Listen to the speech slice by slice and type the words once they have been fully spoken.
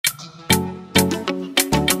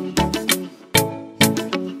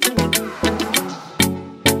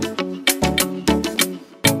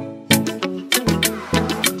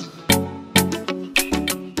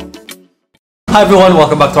Hi everyone,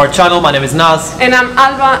 welcome back to our channel. My name is Naz. And I'm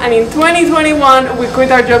Alba, and in 2021 we quit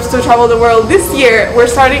our jobs to travel the world. This year we're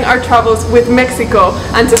starting our travels with Mexico,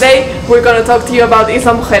 and today we're going to talk to you about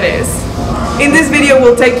Isla Mujeres. In this video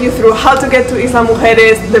we'll take you through how to get to Isla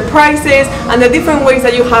Mujeres, the prices, and the different ways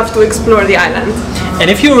that you have to explore the island. And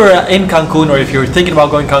if you're in Cancun, or if you're thinking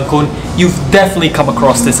about going to Cancun, you've definitely come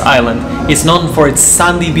across this island. It's known for its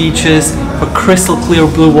sandy beaches, for crystal clear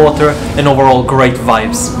blue water, and overall great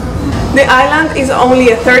vibes. The island is only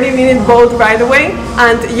a 30-minute boat ride away,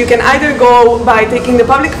 and you can either go by taking the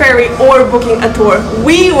public ferry or booking a tour.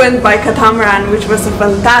 We went by Catamaran, which was a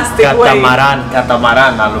fantastic Catamaran,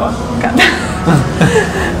 Alba.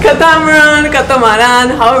 Catamaran,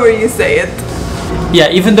 however you say it. Yeah,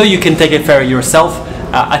 even though you can take a ferry yourself,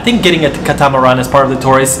 I think getting a catamaran as part of the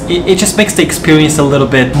tour it just makes the experience a little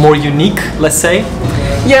bit more unique, let's say.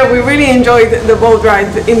 Yeah, we really enjoyed the boat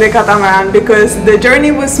ride in the catamaran because the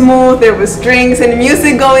journey was smooth, there was drinks and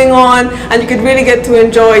music going on, and you could really get to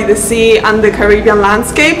enjoy the sea and the Caribbean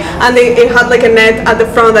landscape. And it had like a net at the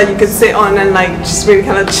front that you could sit on and like just really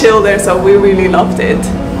kind of chill there, so we really loved it.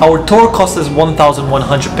 Our tour cost us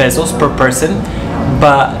 1,100 pesos per person,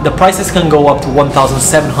 but the prices can go up to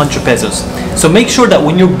 1,700 pesos. So make sure that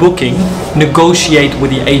when you're booking, negotiate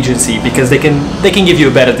with the agency, because they can give you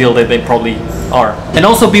a better deal than they probably are. And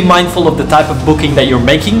also be mindful of the type of booking that you're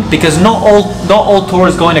making, because not all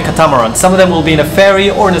tours go in a catamaran. Some of them will be in a ferry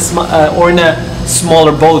or in a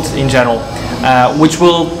smaller boat in general, which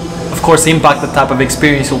will of course impact the type of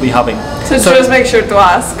experience you'll be having. So just make sure to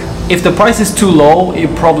ask. If the price is too low,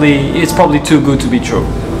 it's probably too good to be true.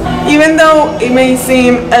 Even though it may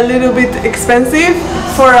seem a little bit expensive,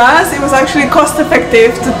 for us it was actually cost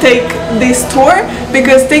effective to take this tour,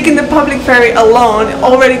 because taking the public ferry alone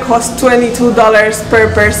already cost $22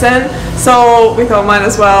 per person. So we thought might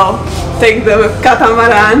as well take the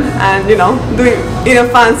catamaran and, you know, do it in a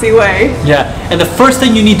fancy way. Yeah, and the first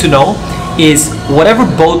thing you need to know is whatever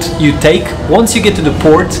boat you take, once you get to the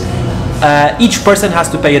port, each person has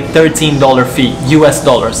to pay a $13 fee, US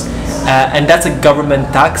dollars. And that's a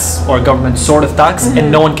government tax, or a government sort of tax,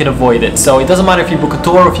 and no one can avoid it. So it doesn't matter if you book a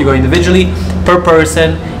tour or if you go individually, per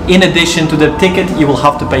person, in addition to the ticket, you will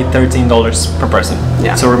have to pay $13 per person.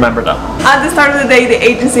 Yeah. So remember that. At the start of the day, the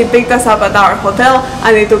agency picked us up at our hotel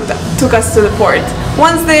and they took us to the port.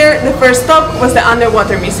 Once there, the first stop was the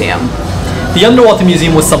Underwater Museum. The Underwater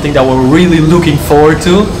Museum was something that we're really looking forward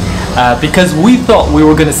to, because we thought we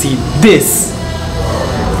were going to see this.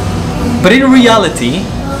 But in reality,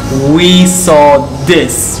 we saw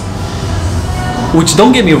this, which,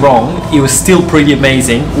 don't get me wrong, it was still pretty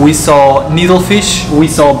amazing. We saw needlefish, we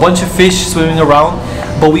saw a bunch of fish swimming around,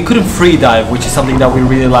 but we couldn't free dive, which is something that we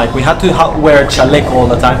really like. We had to wear a chaleco all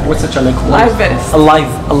the time. What's a chaleco? Life vest. A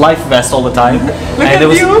life vest all the time. Look at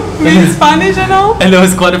you, in Spanish and all. And there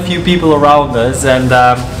was quite a few people around us, and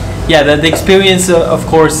yeah, the experience, of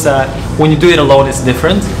course, when you do it alone is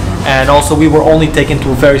different. And also we were only taken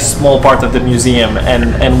to a very small part of the museum,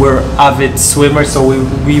 and we're avid swimmers, so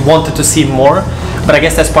we wanted to see more, but I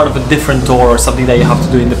guess that's part of a different tour or something that you have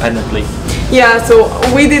to do independently. Yeah, so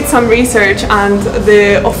we did some research, and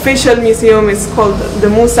the official museum is called the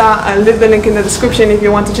Musa. I'll leave the link in the description if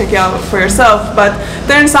you want to check it out for yourself. But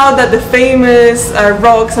turns out that the famous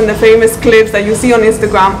rocks and the famous cliffs that you see on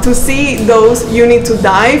Instagram, to see those you need to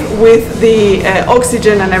dive with the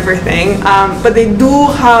oxygen and everything. But they do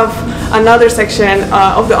have another section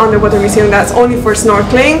of the Underwater Museum that's only for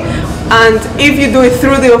snorkeling. And if you do it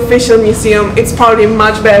through the official museum, it's probably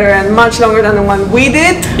much better and much longer than the one we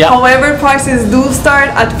did. Yep. However, prices do start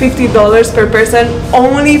at $50 per person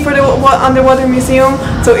only for the Underwater Museum.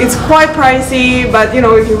 So it's quite pricey, but you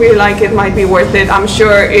know, if you really like it, might be worth it. I'm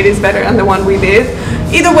sure it is better than the one we did.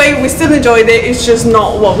 Either way, we still enjoyed it. It's just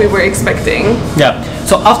not what we were expecting. Yeah.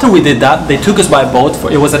 So after we did that, they took us by boat.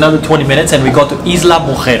 It was another 20 minutes, and we got to Isla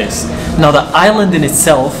Mujeres. Now the island in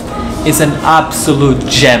itself is an absolute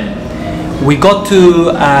gem. We got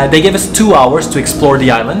to, they gave us 2 hours to explore the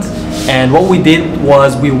island, and what we did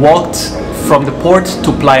was we walked from the port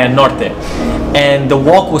to Playa Norte, and the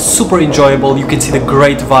walk was super enjoyable. You can see the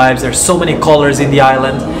great vibes, there's so many colors in the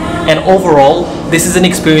island, and overall this is an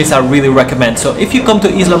experience I really recommend. So if you come to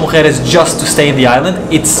Isla Mujeres just to stay in the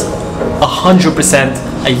island, it's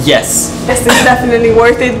 100% a yes. Yes, it's definitely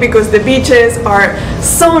worth it, because the beaches are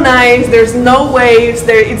so nice, there's no waves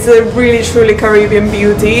there. It's a really truly Caribbean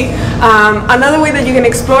beauty. Another way that you can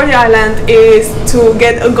explore the island is to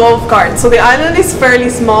get a golf cart. So the island is fairly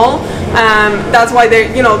small, That's why the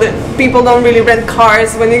people don't really rent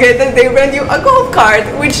cars. When you get there, they rent you a golf cart,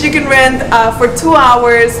 which you can rent for 2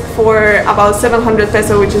 hours for about 700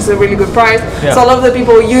 peso, which is a really good price. Yeah. So a lot of the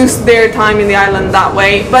people use their time in the island that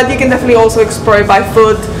way. But you can definitely also explore by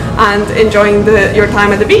foot and enjoying your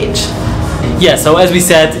time at the beach. Yeah, so as we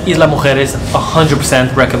said, Isla Mujeres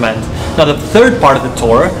 100% recommend. Now the third part of the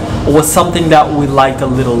tour was something that we liked a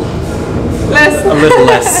little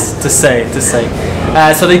less to say.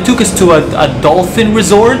 So they took us to a dolphin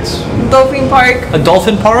resort. Dolphin park. A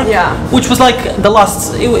dolphin park? Yeah. Which was like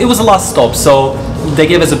it was the last stop. So they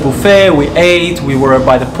gave us a buffet, we ate, we were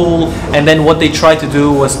by the pool, and then what they tried to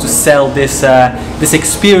do was to sell this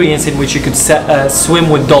experience in which you could swim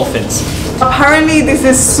with dolphins. Apparently this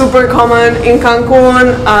is super common in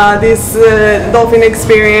Cancun, this dolphin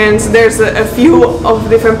experience. There's a few of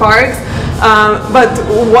different parks. But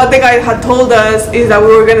what the guide had told us is that we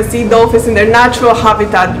were going to see dolphins in their natural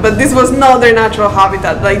habitat, but this was not their natural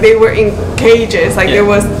habitat. Like they were in cages, like they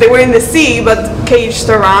were in the sea but caged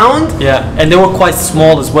around. Yeah, and they were quite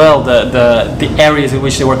small as well, the areas in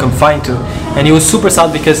which they were confined to. And it was super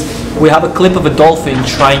sad because we have a clip of a dolphin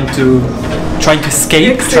trying to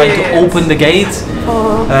escape, trying to open the gate.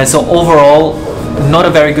 So overall, not a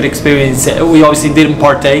very good experience. We obviously didn't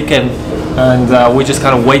partake, and we just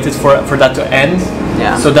kind of waited for that to end.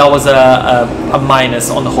 Yeah. So that was a minus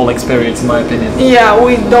on the whole experience, in my opinion. Yeah,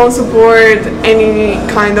 we don't support any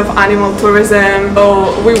kind of animal tourism.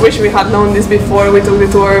 So we wish we had known this before we took the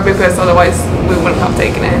tour, because otherwise we wouldn't have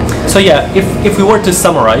taken it. So yeah, if we were to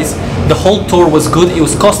summarize, the whole tour was good. It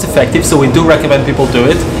was cost effective, so we do recommend people do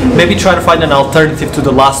it. Maybe try to find an alternative to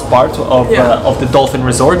the last part of the dolphin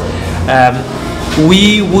resort.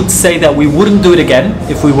 We would say that we wouldn't do it again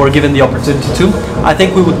if we were given the opportunity to. I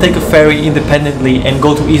think we would take a ferry independently and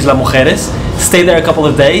go to Isla Mujeres, stay there a couple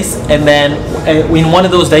of days, and then in one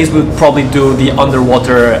of those days we would probably do the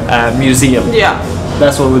underwater museum. Yeah.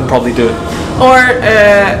 That's what we'd probably do. Or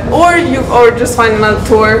just find another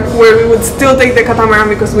tour where we would still take the catamaran,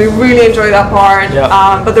 because we really enjoyed that part.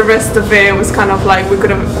 Yeah. But the rest of it was kind of like we could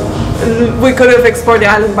have explored the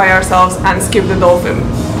island by ourselves and skipped the dolphin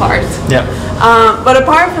part. Yeah. But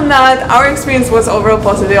apart from that, our experience was overall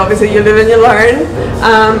positive. Obviously, you live and you learn.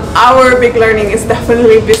 Our big learning is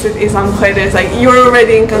definitely visit Isla Mujeres. Like, you're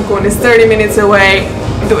already in Cancun, it's 30 minutes away.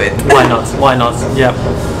 Do it. Why not? Why not? Yeah.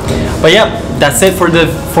 But yeah, that's it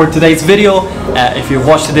for today's video. If you've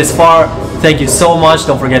watched it this far, thank you so much.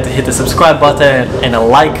 Don't forget to hit the subscribe button and a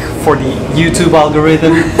like for the YouTube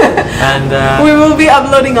algorithm. And we will be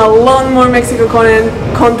uploading a lot more Mexico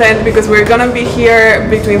content, because we're gonna be here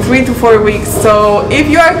between 3 to 4 weeks. So if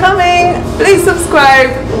you are coming, please subscribe.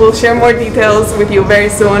 We'll share more details with you very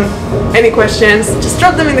soon. Any questions, just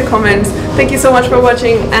drop them in the comments. Thank you so much for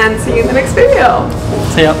watching, and see you in the next video.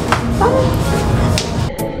 see ya. Bye.